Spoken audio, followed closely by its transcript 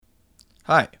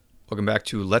Hi, welcome back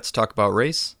to Let's Talk About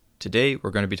Race. Today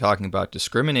we're going to be talking about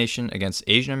discrimination against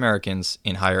Asian Americans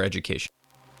in higher education.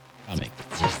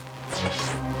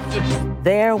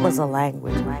 There was a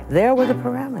language. There were the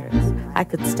parameters. I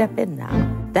could step in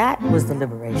now. That was the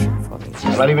liberation for me.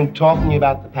 I'm not even talking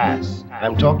about the past.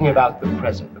 I'm talking about the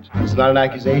present. It's not an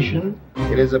accusation.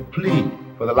 It is a plea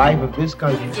for the life of this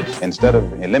country. Instead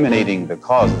of eliminating the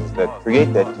causes that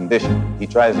create that condition, he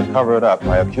tries to cover it up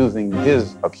by accusing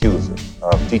his accusers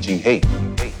of teaching hate.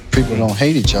 People don't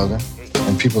hate each other,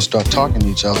 and people start talking to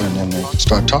each other, and then they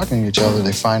start talking to each other,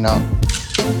 they find out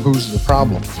who's the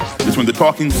problem. It's when the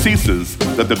talking ceases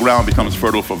that the ground becomes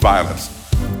fertile for violence.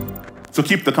 So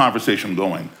keep the conversation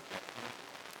going.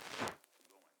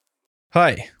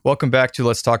 Hi, welcome back to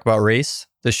Let's Talk About Race,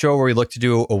 the show where we look to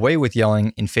do away with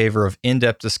yelling in favor of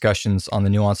in-depth discussions on the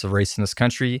nuance of race in this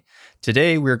country.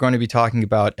 Today, we're going to be talking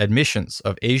about admissions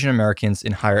of Asian Americans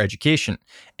in higher education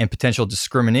and potential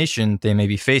discrimination they may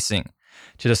be facing.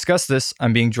 To discuss this,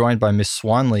 I'm being joined by Ms.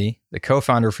 Swan Lee, the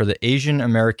co-founder for the Asian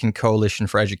American Coalition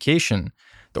for Education,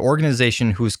 the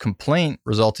organization whose complaint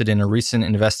resulted in a recent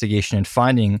investigation and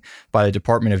finding by the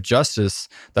Department of Justice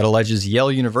that alleges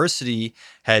Yale University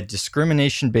had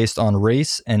discrimination based on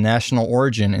race and national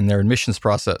origin in their admissions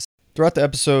process. Throughout the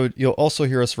episode, you'll also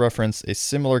hear us reference a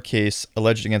similar case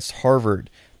alleged against Harvard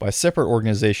by a separate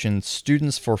organization,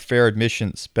 Students for Fair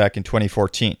Admissions, back in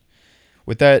 2014.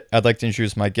 With that, I'd like to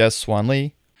introduce my guest, Swan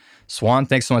Lee. Swan,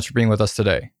 thanks so much for being with us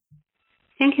today.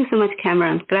 Thank you so much,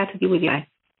 Cameron. Glad to be with you.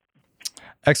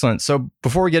 Excellent. So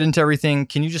before we get into everything,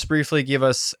 can you just briefly give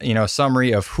us, a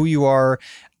summary of who you are,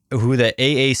 who the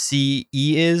AACE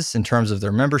is in terms of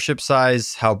their membership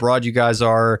size, how broad you guys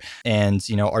are, and,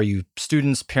 are you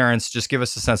students, parents? Just give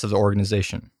us a sense of the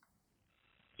organization.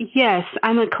 Yes,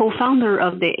 I'm a co-founder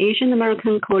of the Asian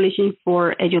American Coalition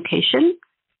for Education.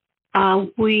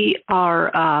 We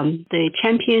are the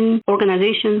champion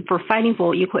organization for fighting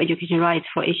for equal education rights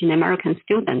for Asian American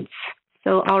students.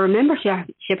 So our membership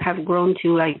have grown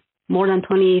to more than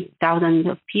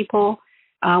 20,000 people.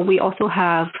 We also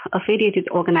have affiliated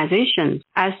organizations.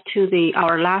 As to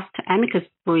our last amicus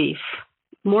brief,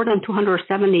 more than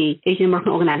 270 Asian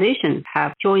American organizations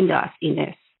have joined us in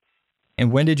this.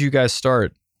 And when did you guys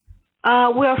start? We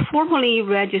are formally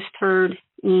registered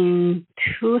in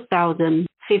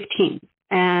 2015.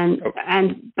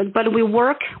 But we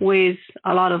work with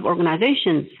a lot of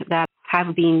organizations that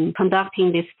have been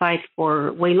conducting this fight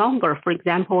for way longer. For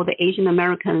example, the Asian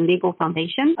American Legal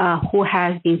Foundation, who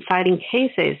has been fighting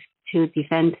cases to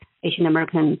defend Asian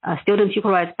American students'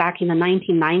 equal rights back in the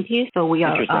 1990s. So we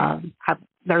have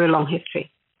very long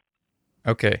history.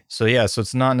 Okay. So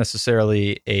it's not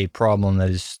necessarily a problem that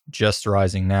is just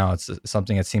rising now. It's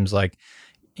something that seems like,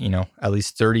 at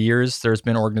least 30 years there's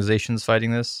been organizations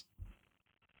fighting this.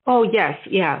 Oh, yes.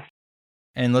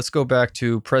 And let's go back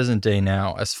to present day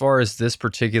now. As far as this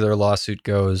particular lawsuit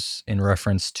goes in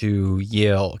reference to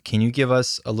Yale, can you give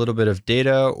us a little bit of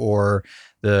data or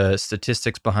the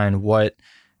statistics behind why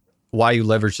you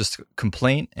leveraged this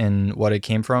complaint and what it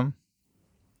came from?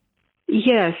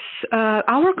 Yes.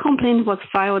 Our complaint was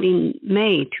filed in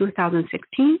May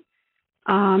 2016.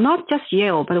 Not just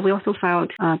Yale, but we also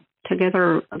filed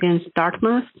together against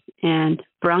Dartmouth and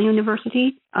Brown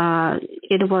University.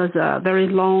 It was a very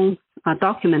long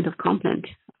document of complaint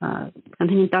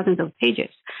containing dozens of pages.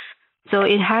 So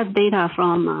it has data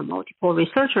from multiple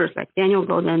researchers like Daniel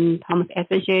Golden, Thomas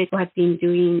Essenshade, who have been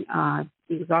doing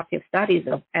exhaustive studies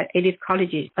of elite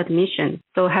colleges admission.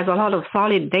 So it has a lot of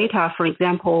solid data. For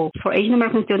example, for Asian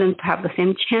American students to have the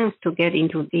same chance to get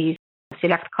into these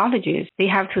select colleges, they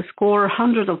have to score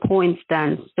hundreds of points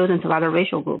than students of other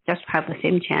racial groups just to have the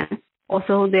same chance.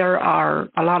 Also, there are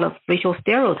a lot of racial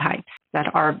stereotypes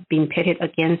that are being pitted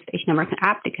against Asian American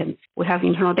applicants. We have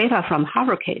internal data from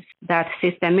Harvard case that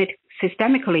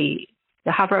systemically,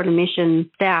 the Harvard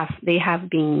admission staff, they have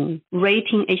been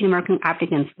rating Asian American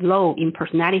applicants low in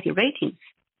personality ratings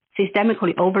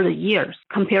systemically over the years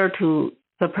compared to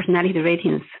the personality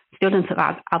ratings students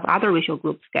of other racial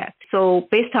groups get. So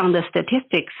based on the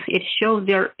statistics, it shows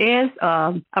there is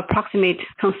approximate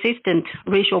consistent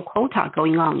racial quota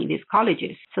going on in these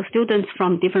colleges. So students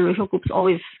from different racial groups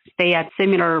always stay at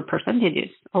similar percentages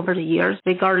over the years,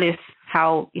 regardless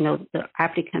how the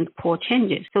applicant pool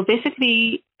changes. So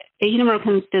basically, Asian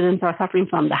American students are suffering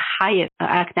from the highest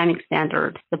academic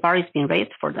standard. The bar is being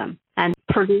raised for them and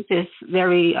produces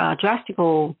very drastic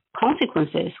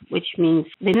consequences, which means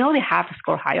they know they have to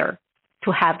score higher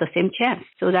to have the same chance.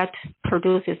 So that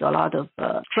produces a lot of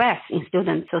stress in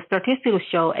students. So statistics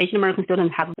show Asian American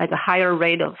students have a higher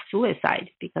rate of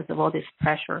suicide because of all this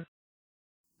pressure.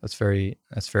 That's very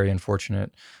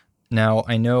unfortunate. Now,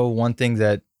 I know one thing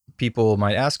that people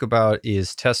might ask about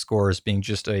is test scores being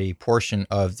just a portion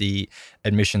of the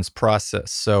admissions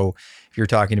process. So if you're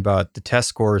talking about the test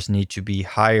scores need to be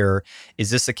higher,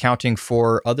 is this accounting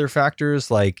for other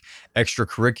factors like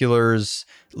extracurriculars,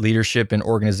 leadership in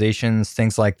organizations,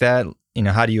 things like that?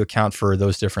 How do you account for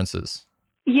those differences?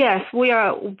 Yes, we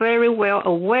are very well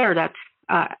aware that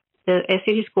the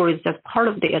SAT score is just part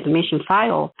of the admission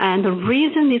file. And the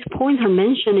reason these points are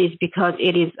mentioned is because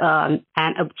it is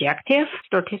an objective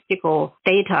statistical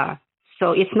data.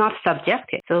 So it's not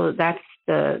subjective. So that's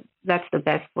the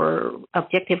best for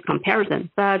objective comparison.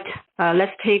 But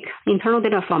let's take internal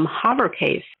data from Harvard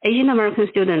case. Asian American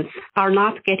students are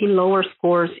not getting lower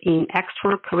scores in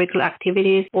extracurricular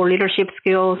activities or leadership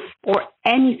skills or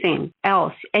anything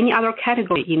else, any other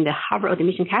category in the Harvard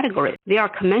admission category. They are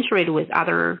commensurate with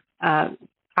other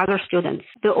students.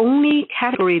 The only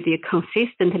category they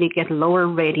consistently get lower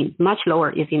rating, much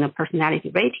lower, is in the personality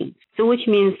rating. So which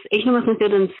means Asian American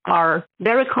students are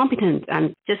very competent,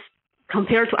 and just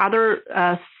compared to other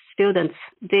students,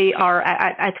 they are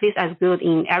at least as good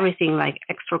in everything like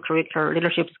extracurricular,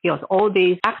 leadership skills, all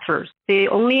these factors. The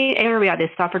only area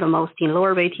they suffer the most in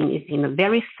lower rating is in a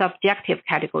very subjective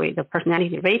category, the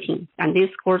personality rating. And these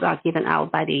scores are given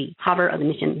out by the Harvard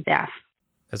admission staff.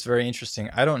 That's very interesting.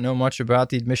 I don't know much about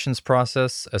the admissions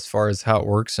process as far as how it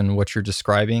works and what you're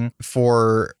describing.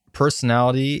 For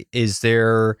personality,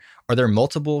 are there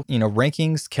multiple,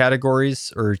 rankings,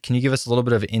 categories, or can you give us a little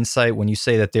bit of insight when you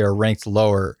say that they are ranked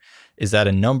lower? Is that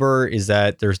a number? Is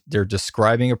that they're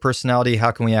describing a personality?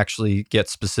 How can we actually get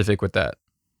specific with that?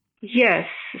 Yes.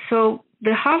 So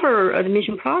the Harvard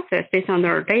admission process, based on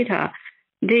their data,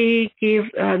 they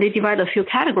divide a few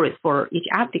categories for each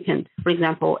applicant. For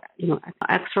example,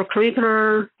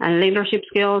 extracurricular and leadership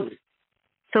skills.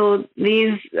 So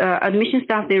these admission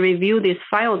staff, they review these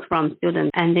files from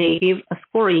students and they give a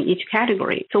score in each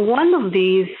category. So one of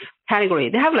these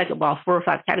categories, they have like about 4 or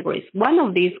 5 categories. One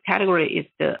of these categories is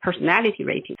the personality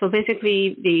rating. So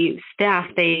basically the staff,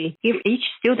 they give each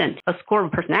student a score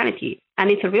of personality.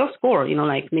 And it's a real score,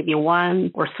 like maybe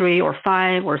 1 or 3 or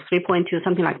 5 or 3.2,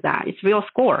 something like that. It's real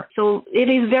score. So it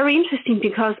is very interesting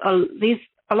because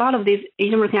a lot of these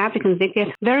Asian American applicants, they get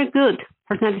very good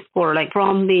personality score, like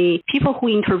from the people who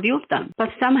interviewed them. But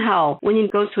somehow, when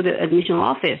it goes to the admission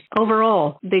office,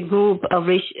 overall, the group of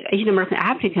Asian American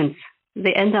applicants,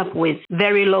 they end up with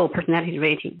very low personality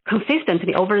rating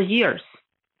consistently over the years.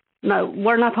 Now,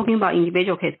 we're not talking about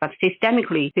individual case, but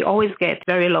systemically, they always get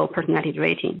very low personality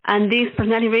rating. And these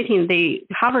personality ratings,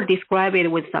 Harvard describe it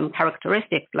with some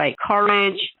characteristics like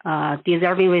courage,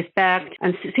 deserving respect,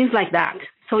 and things like that.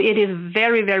 So it is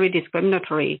very, very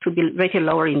discriminatory to be rated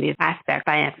lower in this aspect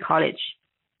by a college.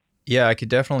 Yeah, I could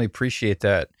definitely appreciate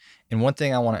that. And one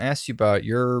thing I want to ask you about,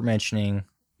 you're mentioning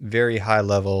very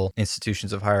high-level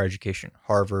institutions of higher education,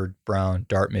 Harvard, Brown,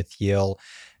 Dartmouth, Yale.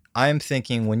 I'm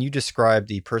thinking when you describe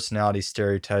the personality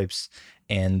stereotypes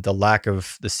and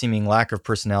the seeming lack of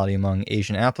personality among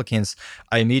Asian applicants,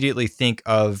 I immediately think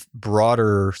of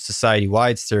broader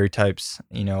society-wide stereotypes.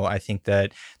 I think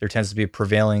that there tends to be a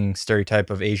prevailing stereotype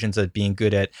of Asians as being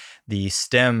good at the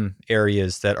STEM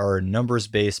areas that are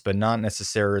numbers-based, but not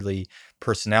necessarily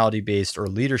personality-based or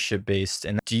leadership-based.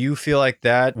 And do you feel like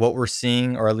that, what we're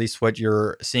seeing, or at least what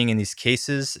you're seeing in these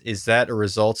cases, is that a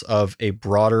result of a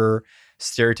broader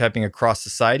stereotyping across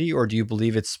society, or do you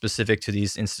believe it's specific to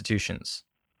these institutions?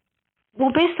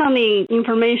 Well, based on the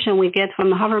information we get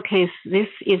from the Harvard case, this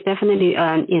is definitely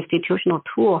an institutional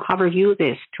tool Harvard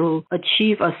uses to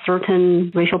achieve a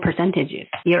certain racial percentages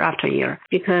year after year.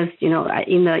 Because, in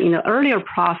the earlier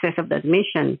process of the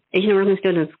admission, Asian American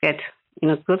students get,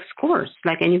 good scores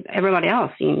like everybody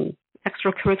else in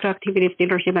extracurricular activities,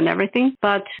 leadership, and everything.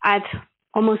 But at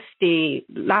almost the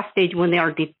last stage, when they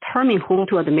are determining whom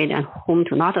to admit and whom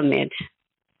to not admit,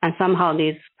 and somehow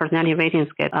these personality ratings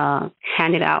get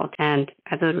handed out, and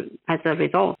as a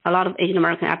result, a lot of Asian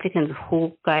American applicants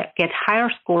who get higher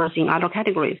scores in other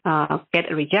categories get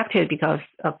rejected because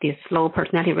of this low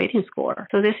personality rating score.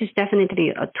 So this is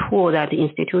definitely a tool that the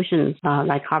institutions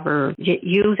like Harvard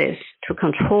uses to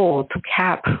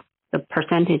cap the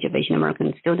percentage of Asian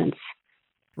American students.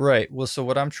 Right. Well, so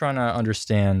what I'm trying to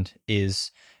understand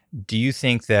is, do you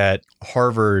think that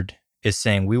Harvard is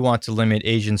saying we want to limit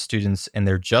Asian students and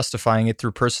they're justifying it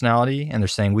through personality, and they're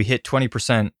saying we hit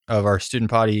 20% of our student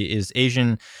body is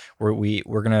Asian, we're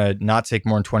going to not take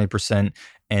more than 20%,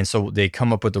 and so they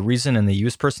come up with the reason and they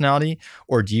use personality?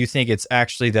 Or do you think it's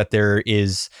actually that there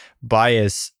is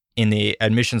bias in the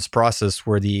admissions process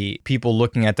where the people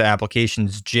looking at the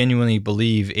applications genuinely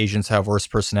believe Asians have worse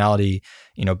personality,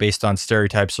 based on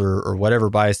stereotypes or whatever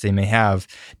bias they may have.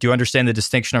 Do you understand the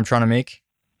distinction I'm trying to make?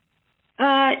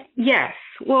 Yes.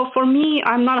 Well, for me,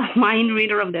 I'm not a mind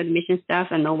reader of the admission staff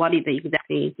and know what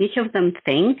exactly each of them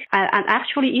think. And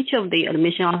actually, each of the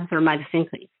admission officers might think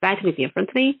slightly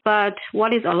differently. But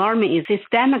what is alarming is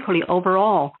systemically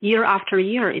overall, year after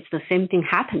year, it's the same thing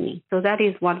happening. So that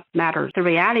is what matters, the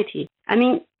reality. I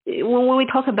mean, when we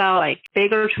talk about like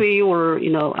bigotry or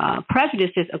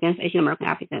prejudices against Asian American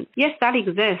applicants, yes, that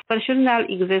exists, but shouldn't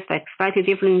that exist like slightly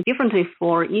differently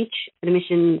for each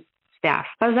admission staff?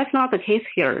 But that's not the case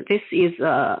here. This is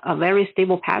a very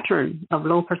stable pattern of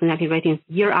low personality ratings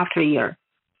year after year.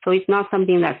 So it's not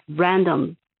something that's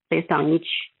random based on each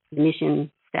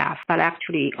admission staff, but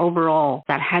actually overall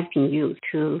that has been used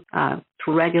to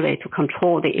regulate, to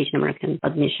control the Asian American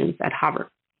admissions at Harvard.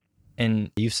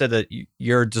 And you said that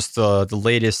you're just the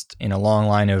latest in a long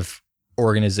line of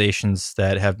organizations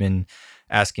that have been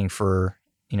asking for,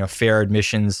 fair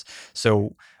admissions.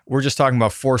 So we're just talking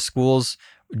about 4 schools.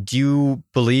 Do you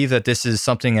believe that this is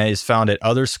something that is found at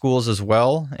other schools as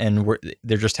well, and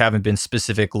there just haven't been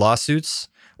specific lawsuits?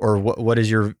 Or what is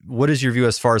your view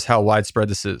as far as how widespread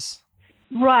this is?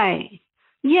 Right.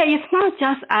 Yeah, it's not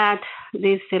just at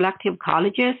these selective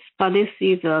colleges, but this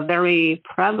is a very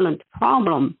prevalent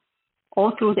problem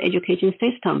all through the education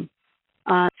system.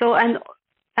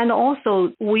 And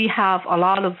also we have a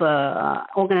lot of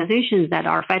organizations that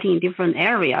are fighting in different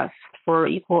areas for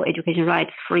equal education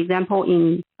rights. For example,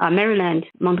 in Maryland,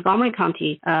 Montgomery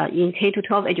County, in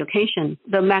K-12 education,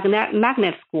 the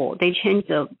magnet school, they changed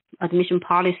the admission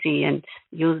policy and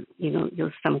use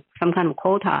some kind of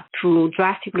quota to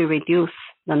drastically reduce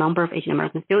the number of Asian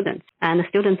American students. And the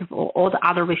students of all the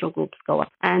other racial groups go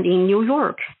up. And in New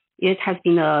York, it has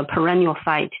been a perennial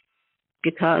fight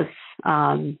because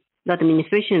the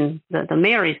administration, the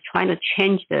mayor is trying to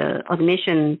change the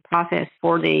admission process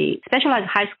for the specialized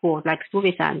high schools like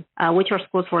Stuyvesant, which are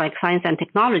schools for like science and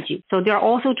technology. So they're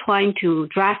also trying to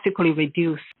drastically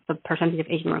reduce the percentage of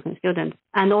Asian American students.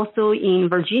 And also in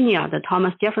Virginia, the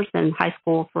Thomas Jefferson High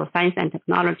School for Science and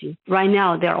Technology. Right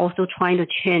now, they're also trying to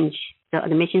change the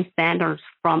admission standards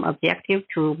from objective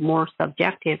to more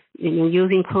subjective,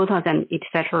 using quotas and et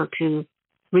cetera to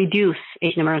reduce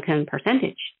Asian American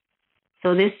percentage.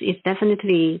 So this is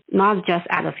definitely not just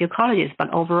at a few colleges,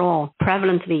 but overall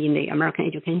prevalently in the American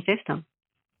education system.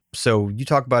 So you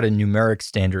talk about a numeric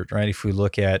standard, right? If we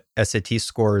look at SAT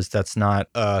scores, that's not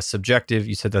subjective.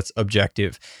 You said that's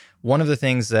objective. One of the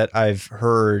things that I've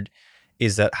heard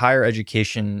is that higher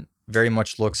education very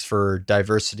much looks for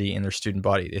diversity in their student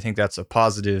body. They think that's a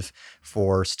positive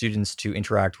for students to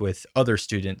interact with other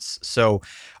students. So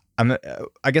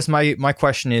I guess my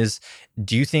question is,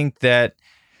 do you think that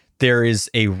there is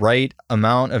a right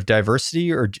amount of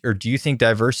diversity, or do you think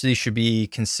diversity should be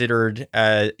considered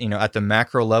at the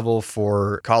macro level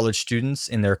for college students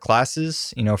in their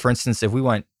classes? For instance, if we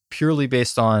went purely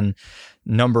based on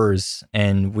numbers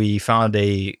and we found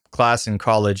a class in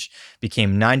college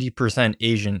became 90%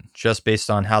 Asian just based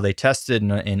on how they tested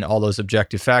and all those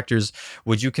objective factors,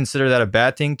 would you consider that a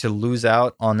bad thing to lose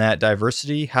out on that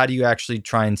diversity? How do you actually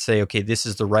try and say, okay, this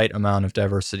is the right amount of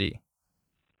diversity?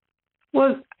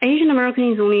 Well, Asian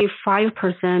American is only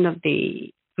 5% of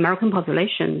the American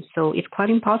population, so it's quite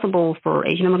impossible for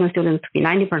Asian American students to be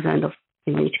 90% of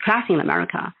each class in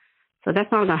America. So that's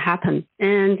not going to happen.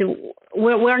 And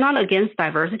we're not against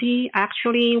diversity.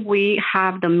 Actually, we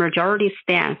have the majority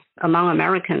stance among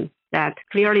Americans that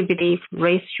clearly believe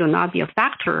race should not be a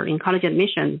factor in college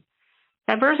admission.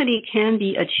 Diversity can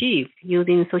be achieved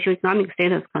using socioeconomic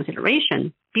status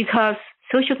consideration because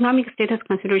socioeconomic status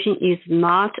consideration is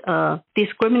not a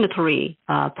discriminatory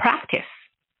practice.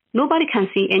 Nobody can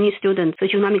see any student's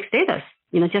socioeconomic status,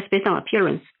 just based on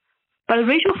appearance. But the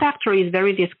racial factor is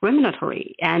very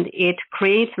discriminatory, and it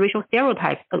creates racial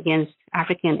stereotypes against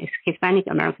African and Hispanic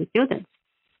American students.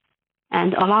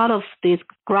 And a lot of these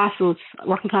grassroots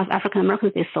working class African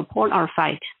Americans, they support our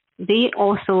fight. They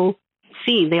also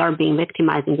see they are being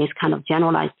victimized in this kind of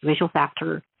generalized racial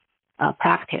factor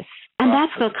practice. And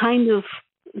that's the kind of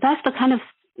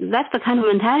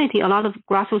mentality a lot of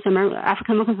grassroots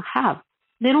African Americans have.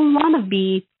 They don't want to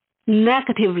be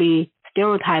negatively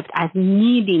stereotyped as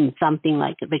needing something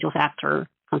like a visual factor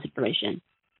consideration.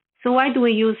 So why do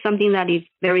we use something that is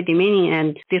very demeaning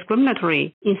and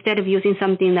discriminatory instead of using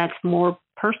something that's more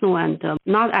personal and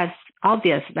not as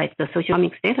obvious like the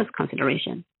socioeconomic status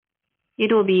consideration?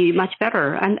 It will be much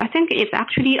better. And I think it's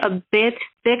actually a bit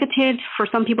bigoted for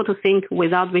some people to think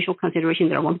without racial consideration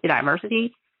there won't be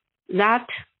diversity. That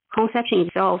conception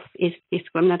itself is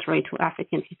discriminatory to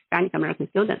African Hispanic American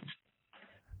students.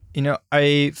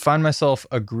 I find myself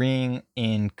agreeing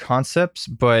in concepts,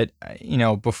 but,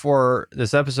 before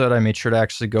this episode, I made sure to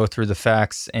actually go through the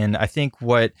facts. And I think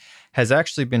what has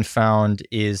actually been found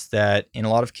is that in a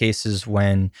lot of cases,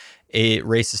 when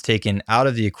race is taken out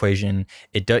of the equation,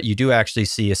 you do actually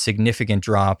see a significant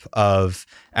drop of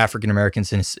African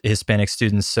Americans and Hispanic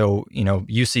students. So,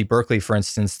 UC Berkeley, for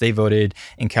instance, they voted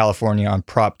in California on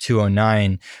Prop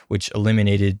 209, which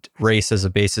eliminated race as a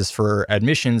basis for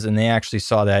admissions. And they actually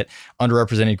saw that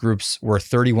underrepresented groups were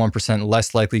 31%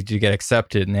 less likely to get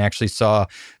accepted. And they actually saw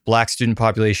Black student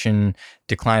population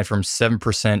decline from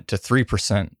 7% to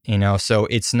 3%, so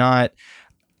it's not,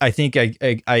 I think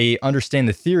I understand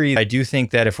the theory. I do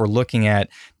think that if we're looking at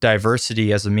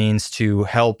diversity as a means to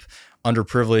help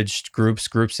underprivileged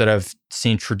groups that have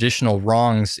seen traditional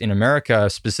wrongs in America,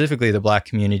 specifically the Black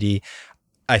community,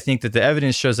 I think that the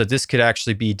evidence shows that this could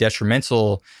actually be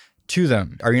detrimental to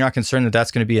them. Are you not concerned that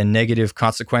that's going to be a negative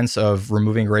consequence of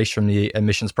removing race from the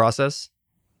admissions process?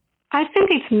 I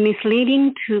think it's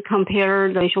misleading to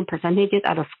compare the racial percentages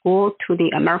at a school to the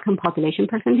American population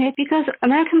percentage, because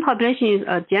American population is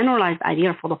a generalized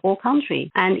idea for the whole country,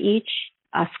 and each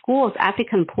school's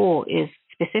applicant pool is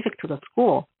specific to the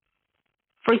school.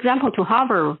 For example, to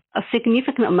Harvard, a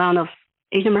significant amount of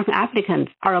Asian American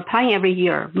applicants are applying every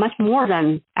year, much more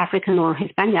than African or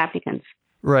Hispanic applicants.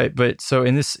 Right, but so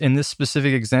in this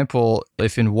specific example,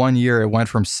 if in 1 year it went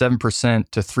from 7%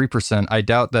 to 3%, I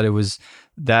doubt that it was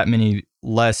that many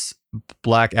less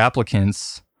Black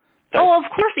applicants. Oh, of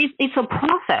course, it's a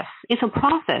process. It's a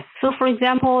process. So, for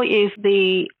example, if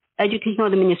the educational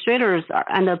administrators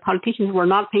and the politicians were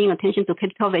not paying attention to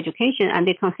K-12 education and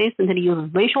they consistently use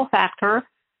racial factor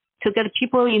to get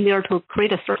people in there to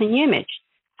create a certain image,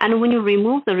 and when you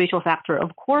remove the racial factor,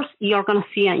 of course, you're going to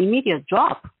see an immediate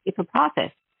drop. It's a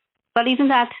process. But isn't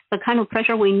that the kind of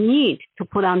pressure we need to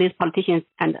put on these politicians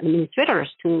and administrators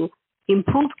to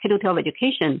improve K-12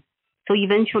 education? So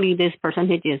eventually these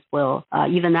percentages will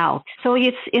even out. So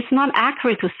it's not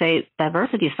accurate to say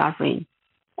diversity is suffering.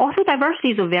 Also, diversity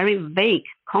is a very vague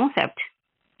concept.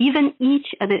 Even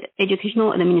each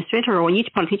educational administrator or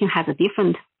each politician has a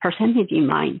different percentage in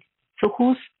mind. So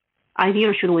whose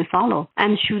idea should we follow?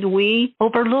 And should we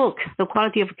overlook the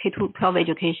quality of K-12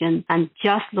 education and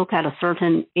just look at a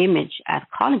certain image at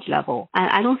college level? And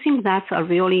I don't think that's a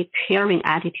really caring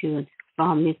attitude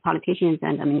from these politicians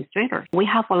and administrators. We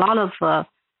have a lot of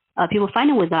people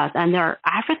fighting with us, and they're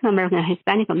African American and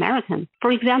Hispanic American.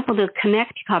 For example, the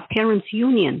Connecticut Parents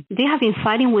Union, they have been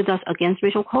fighting with us against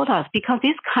racial quotas because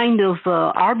this kind of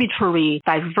arbitrary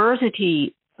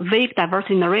diversity, vague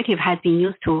diversity narrative has been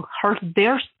used to hurt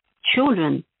their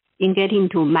children in getting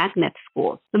into magnet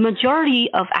schools. The majority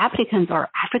of applicants are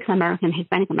African American,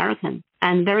 Hispanic American,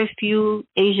 and very few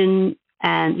Asian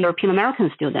and European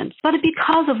American students. But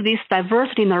because of this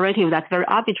diversity narrative that's very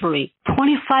arbitrary,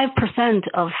 25%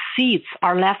 of seats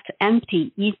are left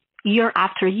empty year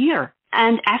after year.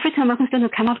 And African American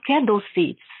students cannot get those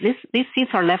seats. These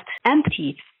seats are left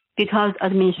empty because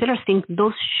administrators think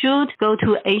those should go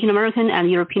to Asian American and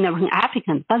European American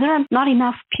applicants. But there are not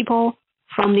enough people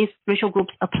from these racial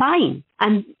groups applying.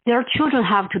 And their children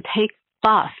have to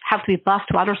be bused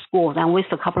to other schools and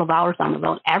waste a couple of hours on the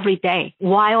road every day,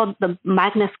 while the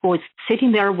magnet school is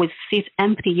sitting there with seats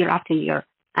empty year after year.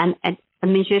 And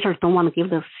administrators don't want to give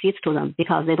the seats to them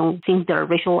because they don't think their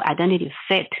racial identity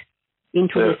fit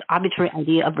into this arbitrary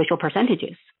idea of racial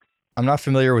percentages. I'm not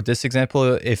familiar with this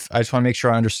example. If I just want to make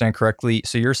sure I understand correctly.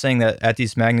 So you're saying that at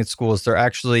these magnet schools, they're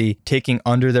actually taking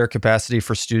under their capacity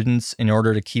for students in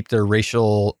order to keep their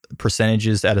racial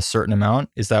percentages at a certain amount.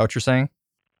 Is that what you're saying?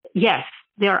 Yes.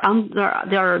 They're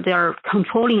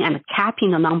controlling and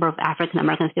capping the number of African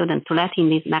American students to let in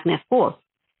these magnet schools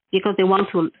because they want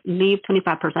to leave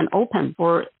 25% open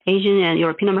for Asian and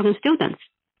European American students,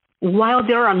 while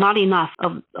there are not enough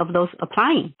of those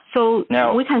applying. So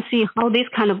now, we can see how this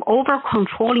kind of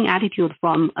over-controlling attitude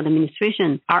from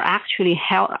administration are actually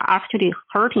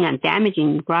hurting and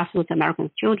damaging grassroots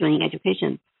American children in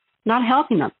education, not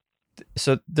helping them.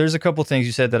 So there's a couple things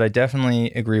you said that I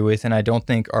definitely agree with, and I don't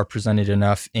think are presented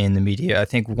enough in the media. I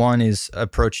think one is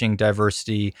approaching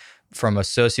diversity from a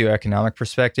socioeconomic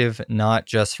perspective, not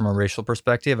just from a racial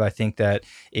perspective. I think that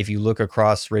if you look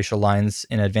across racial lines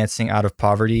in advancing out of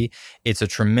poverty, it's a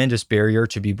tremendous barrier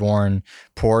to be born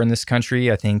poor in this country.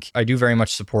 I think I do very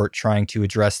much support trying to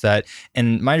address that.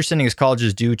 And my understanding is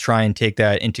colleges do try and take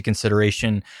that into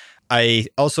consideration. I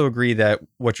also agree that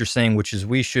what you're saying, which is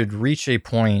we should reach a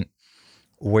point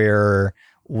where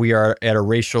we are at a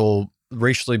racial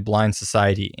racially blind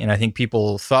society. And I think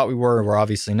people thought we're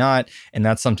obviously not. And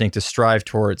that's something to strive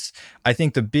towards. I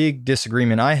think the big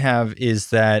disagreement I have is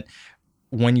that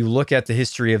when you look at the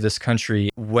history of this country,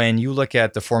 when you look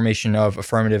at the formation of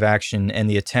affirmative action and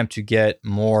the attempt to get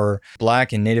more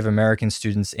Black and Native American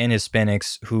students and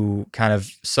Hispanics who kind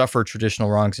of suffer traditional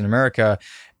wrongs in America,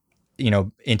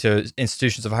 into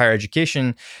institutions of higher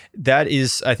education, that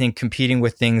is, I think, competing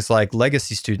with things like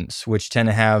legacy students, which tend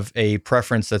to have a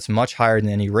preference that's much higher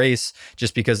than any race,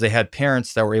 just because they had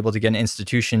parents that were able to get an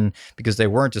institution because they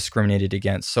weren't discriminated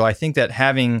against. So I think that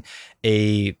having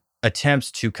a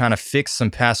attempt to kind of fix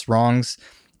some past wrongs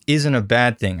isn't a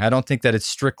bad thing. I don't think that it's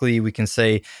strictly, we can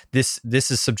say this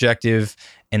is subjective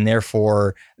and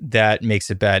therefore that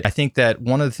makes it bad. I think that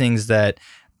one of the things that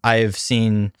I have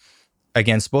seen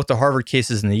against both the Harvard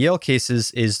cases and the Yale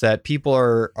cases is that people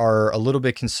are a little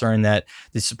bit concerned that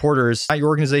the supporters, not your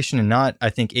organization and not, I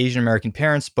think, Asian American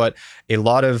parents, but a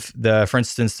lot of for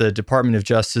instance, the Department of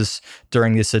Justice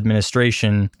during this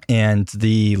administration and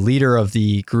the leader of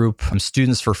the group,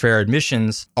 Students for Fair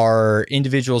Admissions, are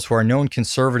individuals who are known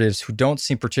conservatives who don't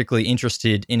seem particularly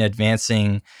interested in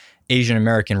advancing Asian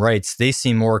American rights. They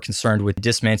seem more concerned with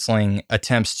dismantling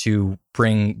attempts to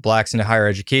bring Blacks into higher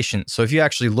education. So if you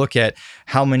actually look at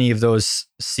how many of those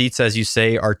seats, as you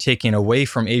say, are taken away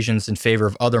from Asians in favor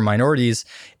of other minorities,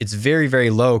 it's very, very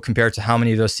low compared to how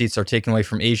many of those seats are taken away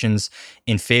from Asians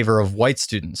in favor of white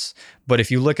students. But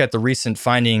if you look at the recent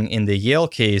finding in the Yale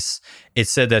case, it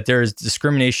said that there is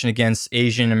discrimination against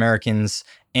Asian Americans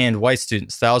and white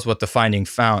students. That was what the finding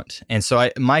found. And so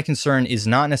my concern is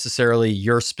not necessarily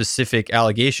your specific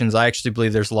allegations. I actually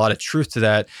believe there's a lot of truth to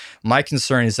that. My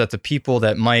concern is that the people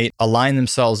that might align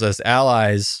themselves as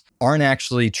allies aren't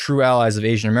actually true allies of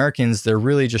Asian Americans. They're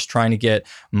really just trying to get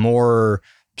more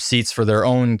seats for their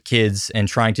own kids and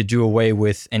trying to do away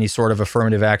with any sort of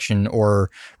affirmative action or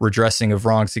redressing of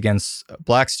wrongs against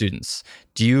Black students.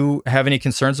 Do you have any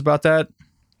concerns about that?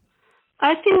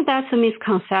 I think that's a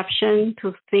misconception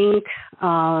to think,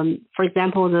 for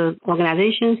example, the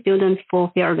organization Students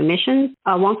for Fair Admissions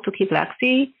wants to keep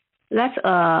legacy. That's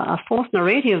a false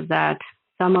narrative that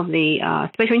some of the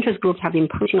special interest groups have been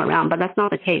pushing around, but that's not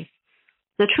the case.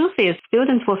 The truth is,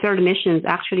 Students for Fair Admissions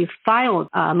actually filed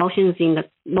motions in the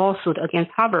lawsuit against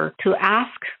Harvard to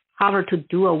ask Harvard to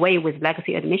do away with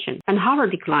legacy admissions, and Harvard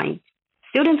declined.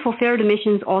 Students for Fair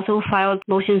Admissions also filed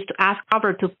motions to ask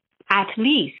Harvard to at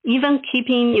least, even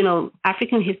keeping,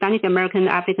 African, Hispanic American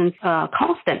applicants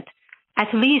constant, at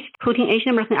least putting Asian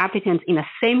American applicants in the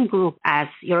same group as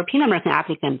European American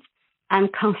applicants and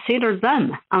consider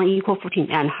them on equal footing,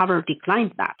 and Harvard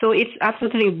declined that. So it's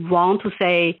absolutely wrong to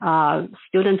say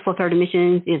Students for Fair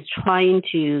Admissions is trying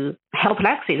to help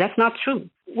legacy. That's not true.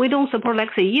 We don't support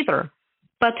legacy either.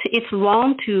 But it's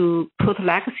wrong to put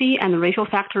legacy and racial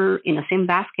factor in the same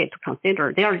basket to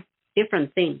consider. They are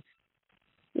different things.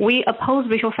 We oppose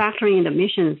racial factoring in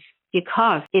admissions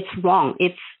because it's wrong.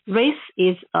 Race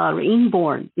is an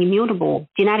inborn, immutable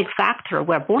genetic factor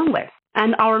we're born with.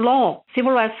 And our law,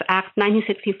 Civil Rights Act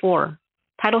 1964,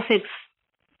 Title VI,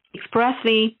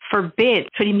 expressly forbids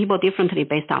treating people differently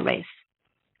based on race.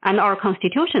 And our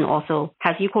Constitution also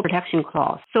has equal protection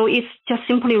clause. So it's just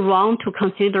simply wrong to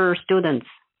consider students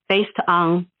based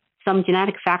on some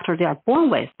genetic factor they are born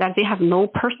with that they have no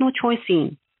personal choice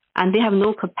in, and they have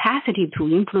no capacity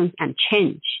to influence and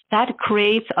change. That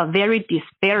creates a very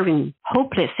despairing,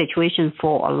 hopeless situation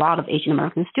for a lot of Asian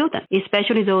American students,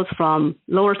 especially those from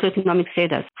lower socioeconomic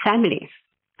status families.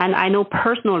 And I know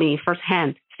personally,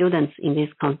 firsthand, students in these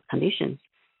conditions.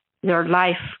 Their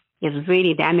life is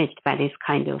really damaged by this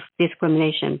kind of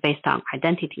discrimination based on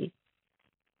identity.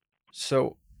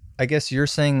 So I guess you're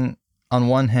saying, on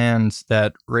one hand,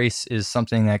 that race is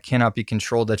something that cannot be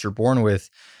controlled, that you're born with.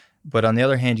 But on the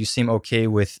other hand, you seem okay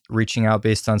with reaching out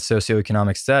based on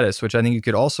socioeconomic status, which I think you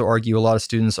could also argue a lot of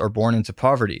students are born into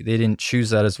poverty. They didn't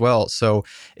choose that as well. So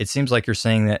it seems like you're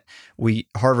saying that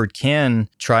Harvard can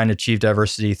try and achieve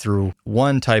diversity through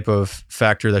one type of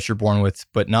factor that you're born with,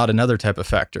 but not another type of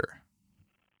factor.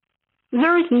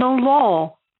 There is no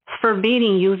law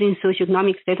forbidding using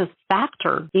socioeconomic status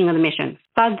factor in admissions,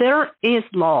 but there is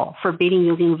law forbidding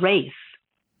using race.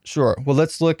 Sure. Well,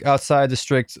 let's look outside the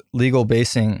strict legal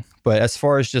basing. But as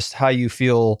far as just how you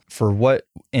feel for what,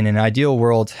 in an ideal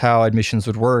world, how admissions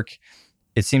would work,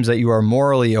 it seems that you are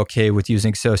morally okay with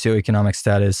using socioeconomic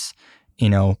status,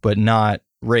 but not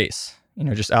race,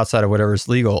 just outside of whatever is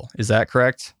legal. Is that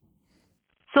correct?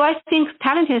 So I think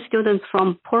talented students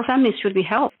from poor families should be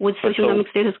helped with socioeconomic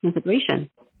status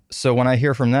consideration. So when I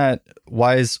hear from that,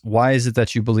 why is it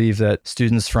that you believe that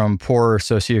students from poor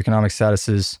socioeconomic statuses should be helped? There is no law forbidding using socioeconomic status factor in admissions, but there is law forbidding using race. So I think talented students from poor families should be helped with socioeconomic status consideration. So when I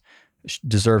hear from that, why is it that you believe that students from poor socioeconomic statuses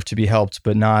deserve to be helped,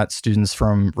 but not students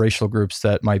from racial groups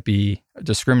that might be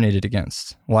discriminated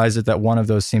against? Why is it that one of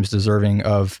those seems deserving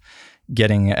of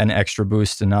getting an extra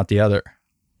boost and not the other?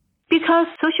 Because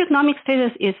socioeconomic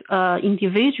status is an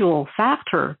individual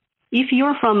factor. If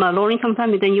you're from a lower-income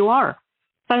family, then you are.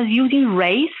 But using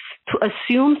race to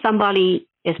assume somebody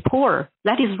is poor,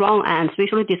 that is wrong and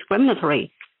racially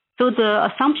discriminatory. So the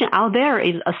assumption out there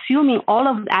is assuming all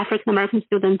of the African-American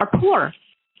students are poor,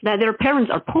 that their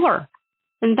parents are poor.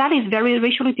 And that is very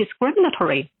racially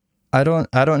discriminatory. I don't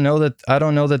know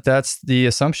that that's the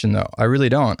assumption, though. I really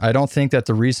don't. I don't think that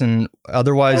the reason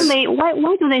otherwise.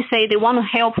 Why do they say they want to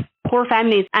help poor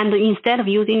families and instead of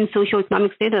using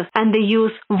socioeconomic status, and they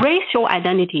use racial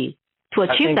identity to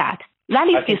achieve that? That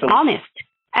is dishonest.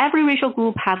 Every racial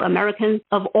group have Americans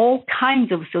of all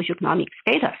kinds of socioeconomic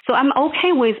status. So I'm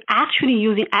okay with actually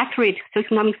using accurate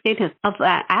socioeconomic status of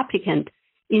an applicant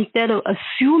instead of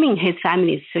assuming his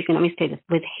family's socioeconomic status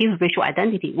with his racial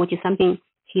identity, which is something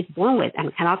he's born with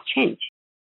and cannot change.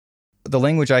 The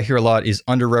language I hear a lot is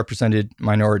underrepresented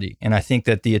minority. And I think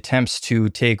that the attempts to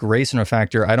take race into a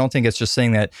factor, I don't think it's just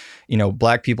saying that,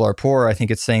 Black people are poor. I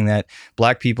think it's saying that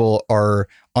Black people are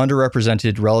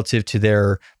underrepresented relative to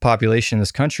their population in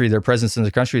this country, their presence in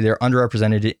the country. They're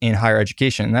underrepresented in higher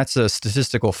education. And that's a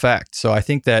statistical fact. So I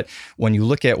think that when you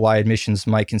look at why admissions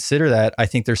might consider that, I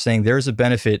think they're saying there's a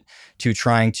benefit to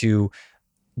trying to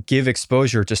give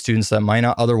exposure to students that might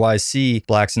not otherwise see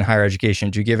Blacks in higher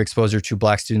education, to give exposure to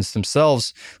Black students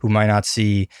themselves who might not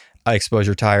see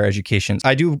exposure to higher education.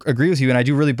 I do agree with you, and I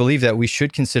do really believe that we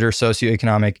should consider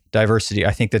socioeconomic diversity.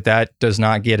 I think that does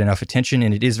not get enough attention,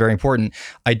 and it is very important.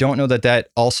 I don't know that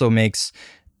also makes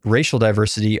racial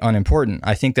diversity unimportant.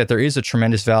 I think that there is a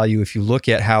tremendous value if you look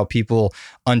at how people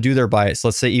undo their bias.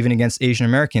 Let's say even against Asian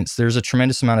Americans, there's a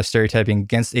tremendous amount of stereotyping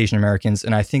against Asian Americans.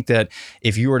 And I think that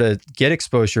if you were to get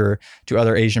exposure to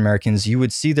other Asian Americans, you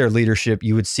would see their leadership,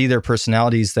 you would see their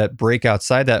personalities that break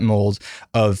outside that mold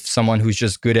of someone who's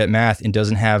just good at math and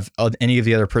doesn't have any of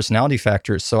the other personality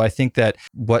factors. So I think that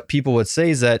what people would say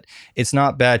is that it's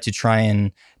not bad to try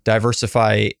and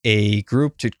diversify a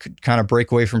group, to kind of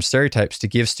break away from stereotypes, to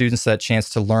give students that chance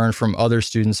to learn from other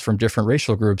students from different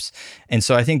racial groups. And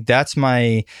so I think that's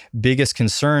my biggest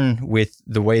concern with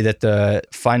the way that the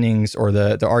findings or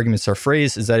the arguments are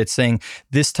phrased, is that it's saying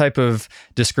this type of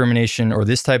discrimination or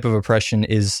this type of oppression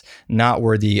is not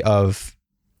worthy of,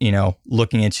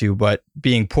 looking into, but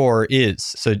being poor is.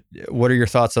 So what are your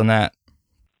thoughts on that?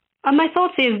 My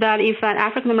thoughts is that if an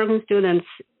African-American student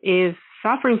is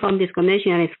suffering from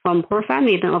discrimination and is from poor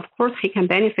family, then of course he can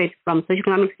benefit from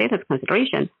socioeconomic status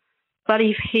consideration. But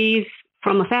if he's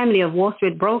from a family of Wall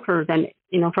Street brokers and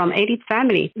from elite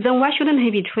family, then why shouldn't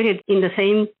he be treated in the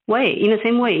same way,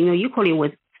 equally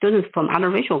with students from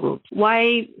other racial groups?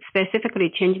 Why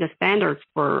specifically change the standards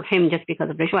for him just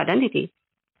because of racial identity?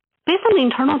 Based on the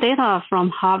internal data from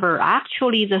Harvard,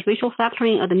 actually the racial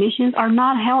factoring admissions are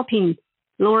not helping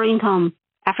lower income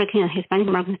African and Hispanic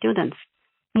American students.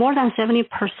 More than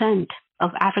 70%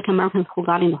 of African Americans who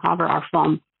got into Harvard are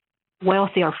from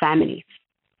wealthier families.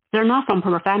 They're not from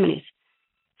poor families.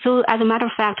 So as a matter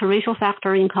of fact, racial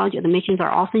factor in college admissions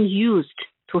are often used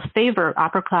to favor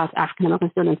upper-class African American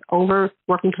students over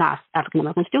working-class African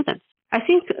American students. I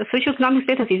think socioeconomic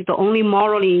status is the only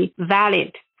morally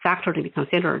valid factor to be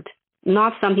considered,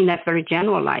 not something that's very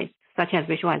generalized, such as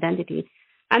racial identity.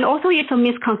 And also, it's a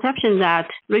misconception that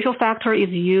racial factor is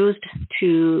used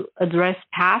to address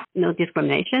past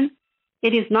discrimination.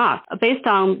 It is not. Based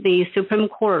on the Supreme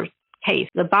Court case,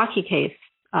 the Bakke case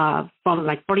from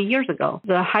like 40 years ago,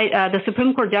 the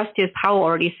Supreme Court Justice Powell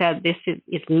already said this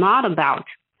is not about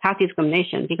past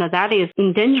discrimination, because that is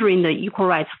endangering the equal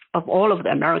rights of all of the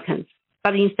Americans.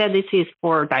 But instead, this is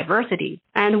for diversity.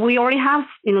 And we already have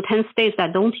 10 states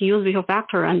that don't use racial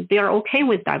factor, and they are okay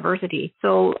with diversity.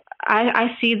 So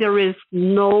I see there is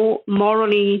no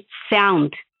morally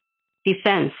sound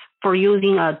defense for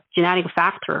using a genetic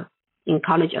factor in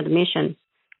college admission.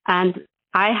 And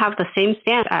I have the same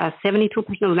stance as 72%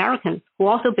 of Americans who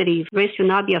also believe race should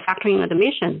not be a factor in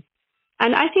admission.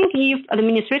 And I think if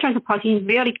administrators and politicians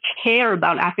really care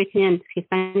about African and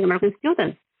Hispanic American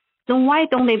students, then why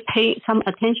don't they pay some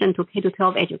attention to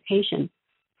K-12 education?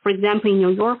 For example, in New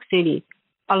York City,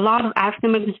 a lot of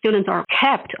African-American students are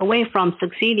kept away from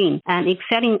succeeding and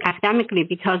excelling academically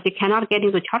because they cannot get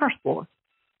into charter schools.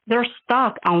 They're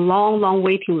stuck on long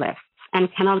waiting lists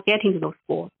and cannot get into those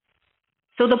schools.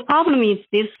 So the problem is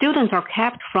these students are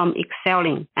kept from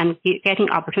excelling and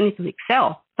getting opportunities to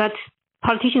excel, but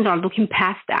politicians are looking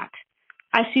past that.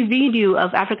 I see video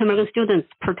of African American students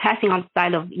protesting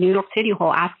outside of New York City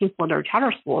Hall asking for their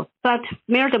charter schools. But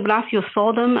Mayor de Blasio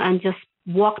saw them and just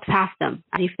walked past them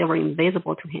as if they were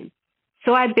invisible to him.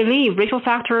 So I believe racial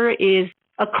factor is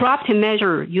a corrupting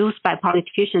measure used by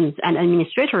politicians and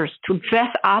administrators to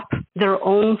dress up their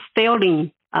own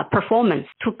failing performance,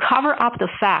 to cover up the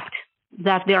fact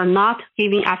that they are not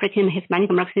giving African Hispanic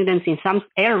American students in some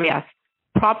areas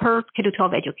proper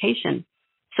K-12 education.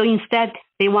 So instead,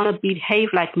 they want to behave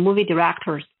like movie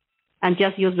directors and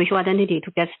just use visual identity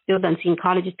to get students in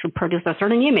colleges to produce a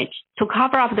certain image, to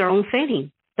cover up their own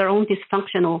failing, their own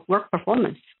dysfunctional work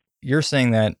performance. You're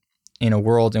saying that in a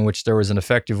world in which there was an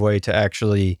effective way to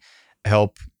actually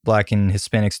help Black and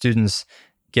Hispanic students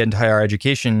get into higher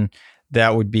education,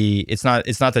 that would be, it's not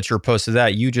that you're opposed to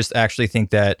that. You just actually think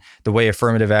that the way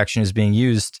affirmative action is being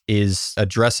used is a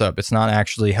dress up. It's not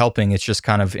actually helping. It's just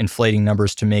kind of inflating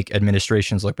numbers to make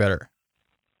administrations look better.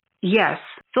 Yes.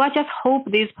 So I just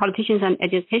hope these politicians and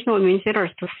educational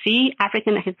administrators to see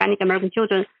African and Hispanic American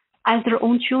children as their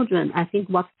own children and think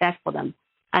what's best for them.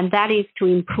 And that is to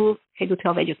improve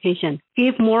K-12 education,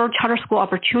 give more charter school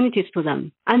opportunities to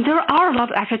them. And there are a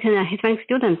lot of African and Hispanic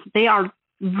students. They are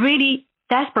really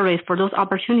desperate for those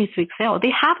opportunities to excel.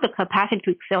 They have the capacity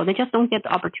to excel. They just don't get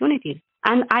the opportunities.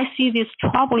 And I see this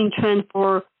troubling trend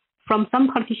from some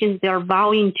politicians. They are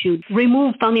vowing to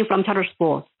remove funding from charter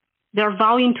schools. They are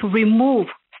vowing to remove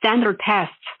standard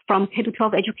tests from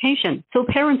K-12 education. So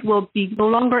parents will be no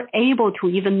longer able to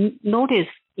even notice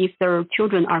if their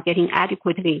children are getting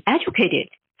adequately educated.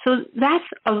 So that's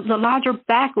the larger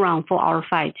background for our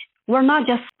fight. We're not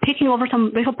just taking over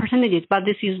some racial percentages, but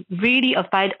this is really a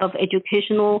fight of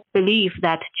educational belief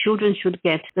that children should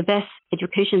get the best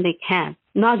education they can,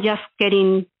 not just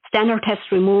getting standard tests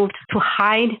removed to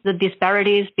hide the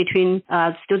disparities between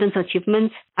students'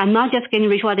 achievements, and not just getting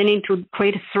racial identity to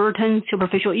create a certain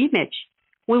superficial image.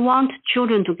 We want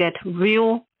children to get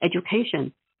real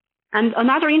education. And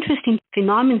another interesting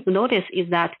phenomenon to notice is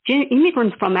that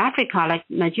immigrants from Africa, like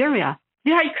Nigeria,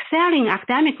 they are excelling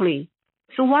academically.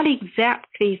 So what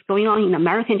exactly is going on in the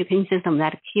American education system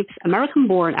that keeps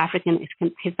American-born African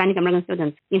Hispanic American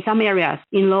students in some areas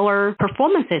in lower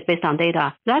performances based on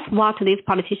data? That's what these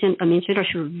politician administrators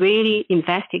should really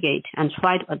investigate and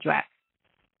try to address.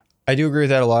 I do agree with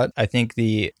that a lot. I think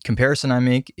the comparison I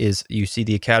make is you see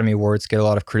the Academy Awards get a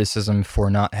lot of criticism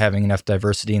for not having enough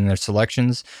diversity in their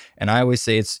selections. And I always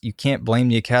say you can't blame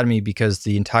the Academy because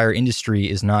the entire industry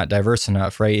is not diverse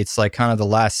enough, right? It's like kind of the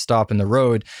last stop in the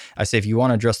road. I say if you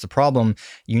want to address the problem,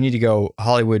 you need to go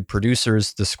Hollywood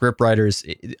producers, the script writers.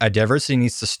 Diversity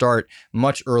needs to start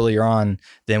much earlier on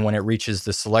than when it reaches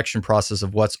the selection process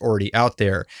of what's already out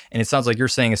there. And it sounds like you're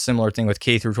saying a similar thing with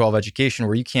K through 12 education,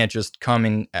 where you can't just come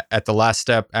in at the last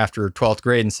step after 12th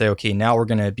grade and say, okay, now we're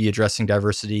going to be addressing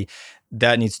diversity.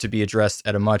 That needs to be addressed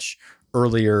at a much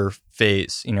earlier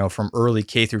phase, from early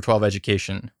K through 12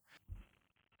 education.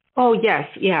 Oh, yes,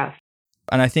 yes.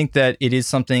 And I think that it is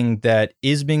something that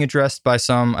is being addressed by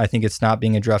some. I think it's not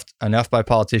being addressed enough by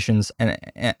politicians. And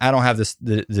I don't have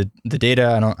the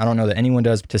data. I don't know that anyone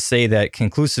does to say that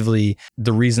conclusively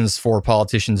the reasons for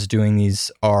politicians doing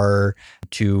these are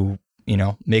to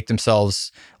make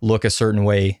themselves look a certain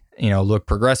way, look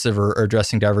progressive or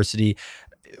addressing diversity.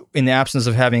 In the absence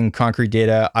of having concrete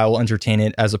data, I will entertain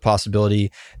it as a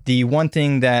possibility. The one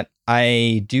thing that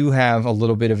I do have a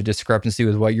little bit of a discrepancy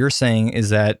with what you're saying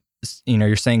is that,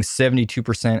 you're saying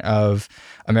 72% of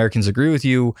Americans agree with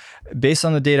you. Based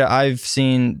on the data I've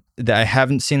seen, that I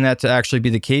haven't seen that to actually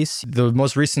be the case. The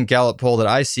most recent Gallup poll that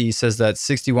I see says that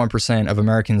 61% of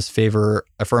Americans favor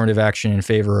affirmative action in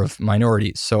favor of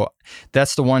minorities. So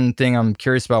that's the one thing I'm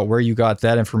curious about, where you got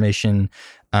that information,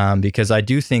 because I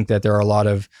do think that there are a lot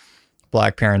of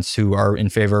Black parents who are in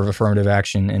favor of affirmative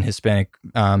action and Hispanic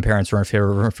parents who are in favor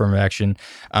of affirmative action.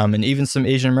 And even some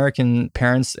Asian American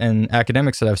parents and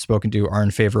academics that I've spoken to are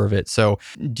in favor of it. So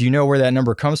do you know where that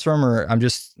number comes from? Or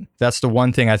that's the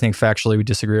one thing I think factually we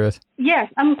disagree with?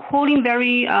 Yes, I'm quoting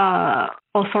very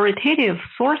authoritative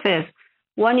sources.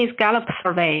 One is Gallup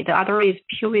survey. The other is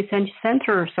Pew Research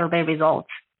Center survey results.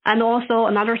 And also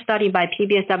another study by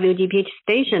PBS WGBH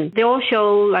station. They all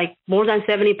show more than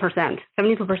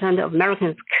 72% of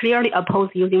Americans clearly oppose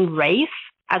using race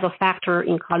as a factor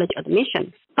in college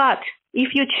admissions. But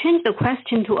if you change the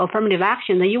question to affirmative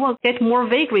action, then you will get more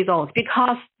vague results,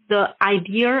 because the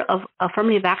idea of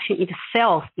affirmative action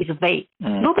itself is vague.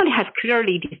 Nobody has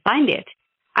clearly defined it.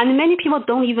 And many people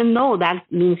don't even know that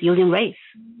means using race.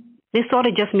 They thought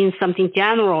it just means something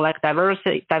general like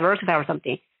diversify or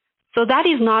something. So that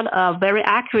is not a very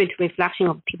accurate reflection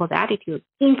of people's attitude.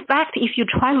 In fact, if you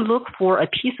try to look for a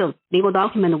piece of legal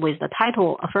document with the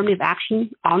title affirmative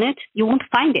action on it, you won't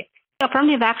find it.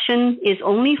 Affirmative action is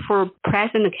only for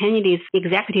President Kennedy's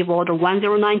Executive Order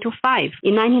 10925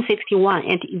 in 1961,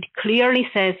 and it clearly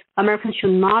says Americans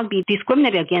should not be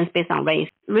discriminated against based on race.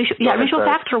 Racial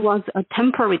factor was a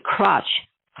temporary crutch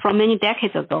from many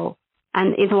decades ago,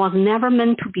 and it was never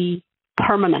meant to be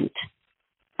permanent.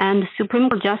 And Supreme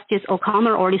Court Justice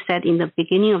O'Connor already said in the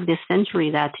beginning of this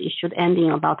century that it should end in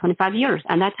about 25 years,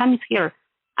 and that time is here.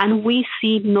 And we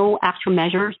see no actual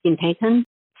measures being taken.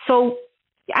 So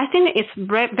I think it's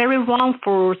very wrong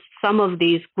for some of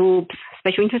these groups,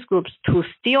 special interest groups, to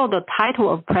steal the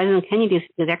title of President Kennedy's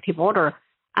executive order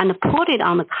and put it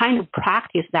on the kind of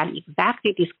practice that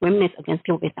exactly discriminates against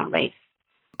people based on race.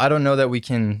 I don't know that we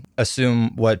can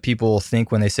assume what people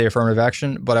think when they say affirmative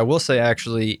action, but I will say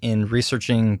actually in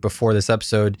researching before this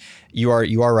episode, you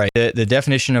are right. The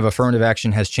definition of affirmative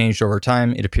action has changed over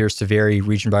time. It appears to vary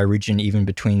region by region, even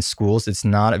between schools. It's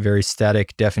not a very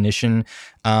static definition.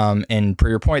 And per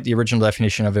your point, the original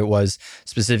definition of it was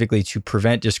specifically to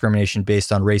prevent discrimination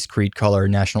based on race, creed, color,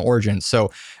 national origin.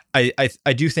 So I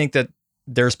do think that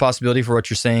there's possibility for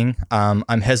what you're saying.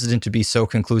 I'm hesitant to be so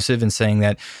conclusive in saying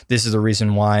that this is the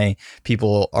reason why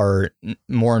people are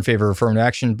more in favor of affirmative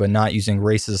action, but not using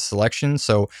race as a selection.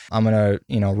 So I'm going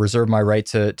to, reserve my right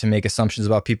to make assumptions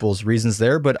about people's reasons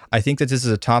there. But I think that this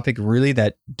is a topic really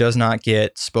that does not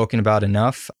get spoken about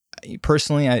enough.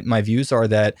 Personally, my views are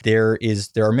that there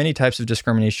are many types of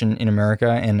discrimination in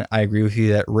America, and I agree with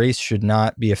you that race should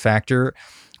not be a factor.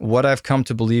 What I've come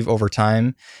to believe over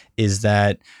time is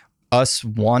that us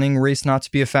wanting race not to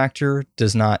be a factor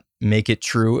does not make it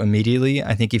true immediately.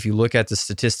 I think if you look at the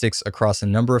statistics across a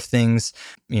number of things,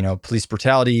 police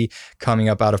brutality, coming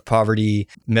up out of poverty,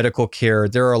 medical care,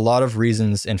 there are a lot of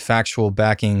reasons and factual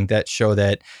backing that show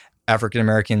that African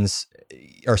Americans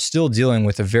are still dealing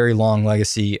with a very long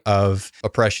legacy of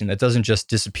oppression that doesn't just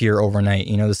disappear overnight.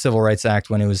 The Civil Rights Act,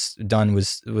 when it was done,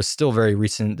 was still very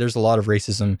recent. There's a lot of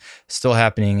racism still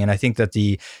happening. And I think that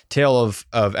the tale of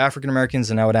African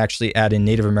Americans, and I would actually add in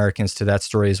Native Americans to that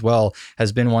story as well,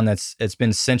 has been one it's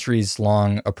been centuries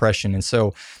long oppression. And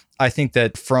so I think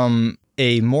that from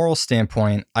a moral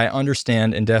standpoint, I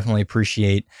understand and definitely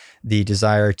appreciate the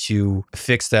desire to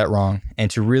fix that wrong and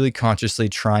to really consciously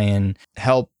try and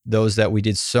help those that we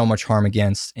did so much harm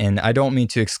against. And I don't mean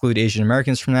to exclude Asian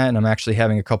Americans from that. And I'm actually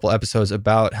having a couple episodes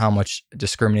about how much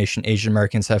discrimination Asian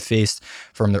Americans have faced,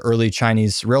 from the early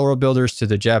Chinese railroad builders to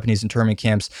the Japanese internment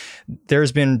camps.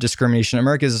 There's been discrimination.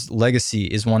 America's legacy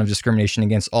is one of discrimination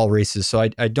against all races. So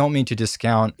I don't mean to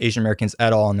discount Asian Americans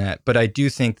at all in that. But I do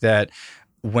think that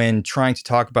when trying to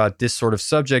talk about this sort of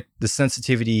subject, the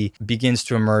sensitivity begins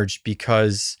to emerge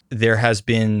because there has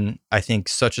been, I think,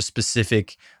 such a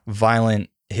specific violent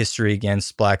history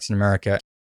against Blacks in America.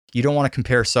 You don't want to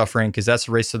compare suffering because that's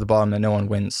a race to the bottom that no one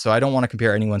wins. So I don't want to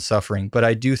compare anyone's suffering. But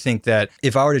I do think that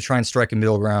if I were to try and strike a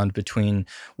middle ground between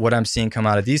what I'm seeing come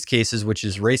out of these cases, which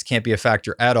is race can't be a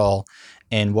factor at all,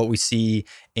 and what we see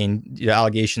in the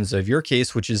allegations of your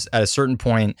case, which is at a certain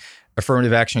point,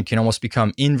 affirmative action can almost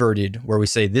become inverted, where we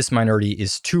say this minority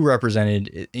is too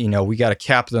represented, we got to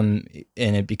cap them,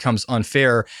 and it becomes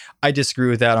unfair. I disagree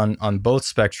with that on both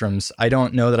spectrums. I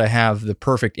don't know that I have the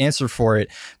perfect answer for it,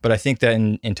 but I think that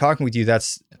in talking with you,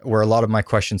 that's where a lot of my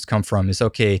questions come from is,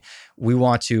 okay, we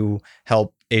want to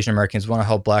help Asian Americans, we want to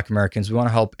help Black Americans, we want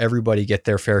to help everybody get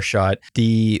their fair shot.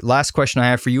 The last question I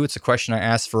have for you, it's a question I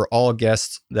ask for all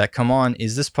guests that come on,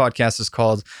 is this podcast is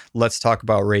called Let's Talk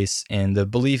About Race. And the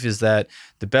belief is that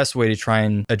the best way to try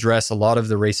and address a lot of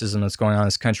the racism that's going on in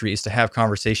this country is to have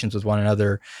conversations with one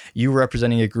another. You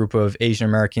representing a group of Asian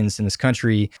Americans in this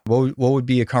country, what would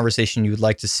be a conversation you would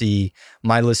like to see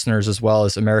my listeners as well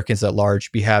as Americans at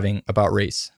large be having about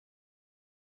race?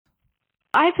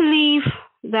 I believe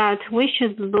that we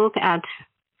should look at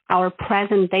our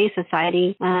present day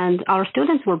society, and our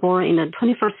students were born in the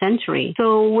 21st century.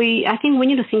 So I think we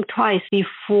need to think twice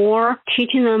before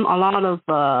teaching them a lot of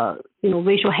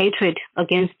racial hatred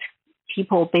against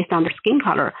people based on their skin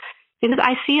color. Because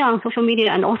I see on social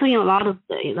media and also in a lot of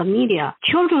the media,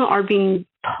 children are being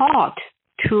taught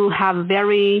to have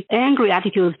very angry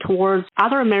attitudes towards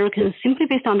other Americans simply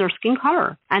based on their skin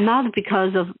color and not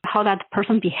because of how that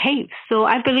person behaves. So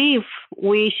I believe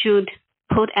we should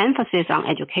put emphasis on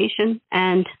education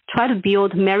and try to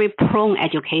build merit-prone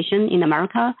education in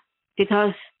America,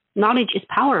 because knowledge is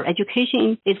power.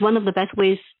 Education is one of the best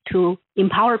ways to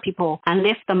empower people and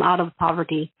lift them out of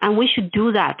poverty. And we should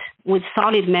do that with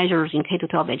solid measures in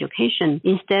K-12 education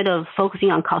instead of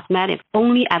focusing on cosmetics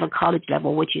only at the college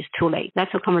level, which is too late.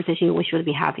 That's a conversation we should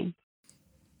be having.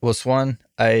 Well, Swan,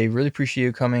 I really appreciate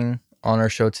you coming on our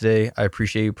show today. I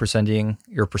appreciate you presenting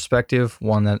your perspective,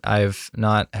 one that I've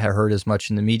not heard as much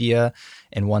in the media,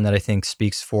 and one that I think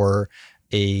speaks for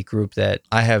a group that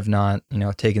I have not,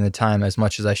 taken the time as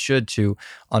much as I should to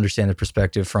understand the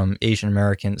perspective from Asian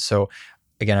Americans. So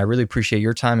again, I really appreciate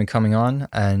your time and coming on.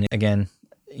 And again,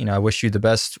 I wish you the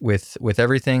best with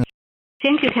everything.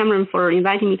 Thank you, Cameron, for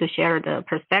inviting me to share the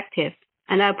perspective.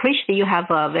 And I appreciate you have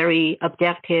a very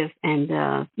objective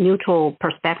and neutral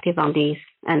perspective on this.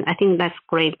 And I think that's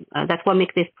great. That's what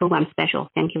makes this program special.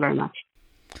 Thank you very much.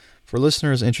 For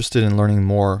listeners interested in learning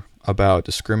more about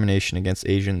discrimination against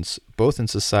Asians, both in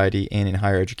society and in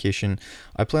higher education,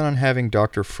 I plan on having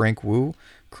Dr. Frank Wu,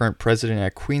 current president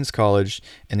at Queens College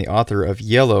and the author of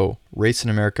Yellow, Race in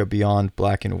America Beyond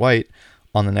Black and White,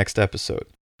 on the next episode.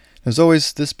 As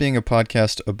always, this being a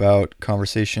podcast about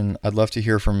conversation, I'd love to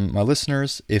hear from my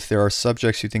listeners. If there are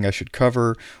subjects you think I should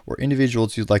cover or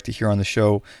individuals you'd like to hear on the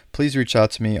show, please reach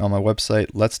out to me on my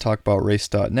website,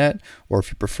 letstalkaboutrace.net, or if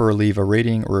you prefer, leave a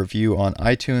rating or review on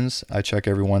iTunes. I check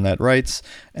everyone that writes,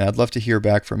 and I'd love to hear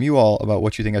back from you all about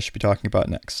what you think I should be talking about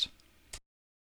next.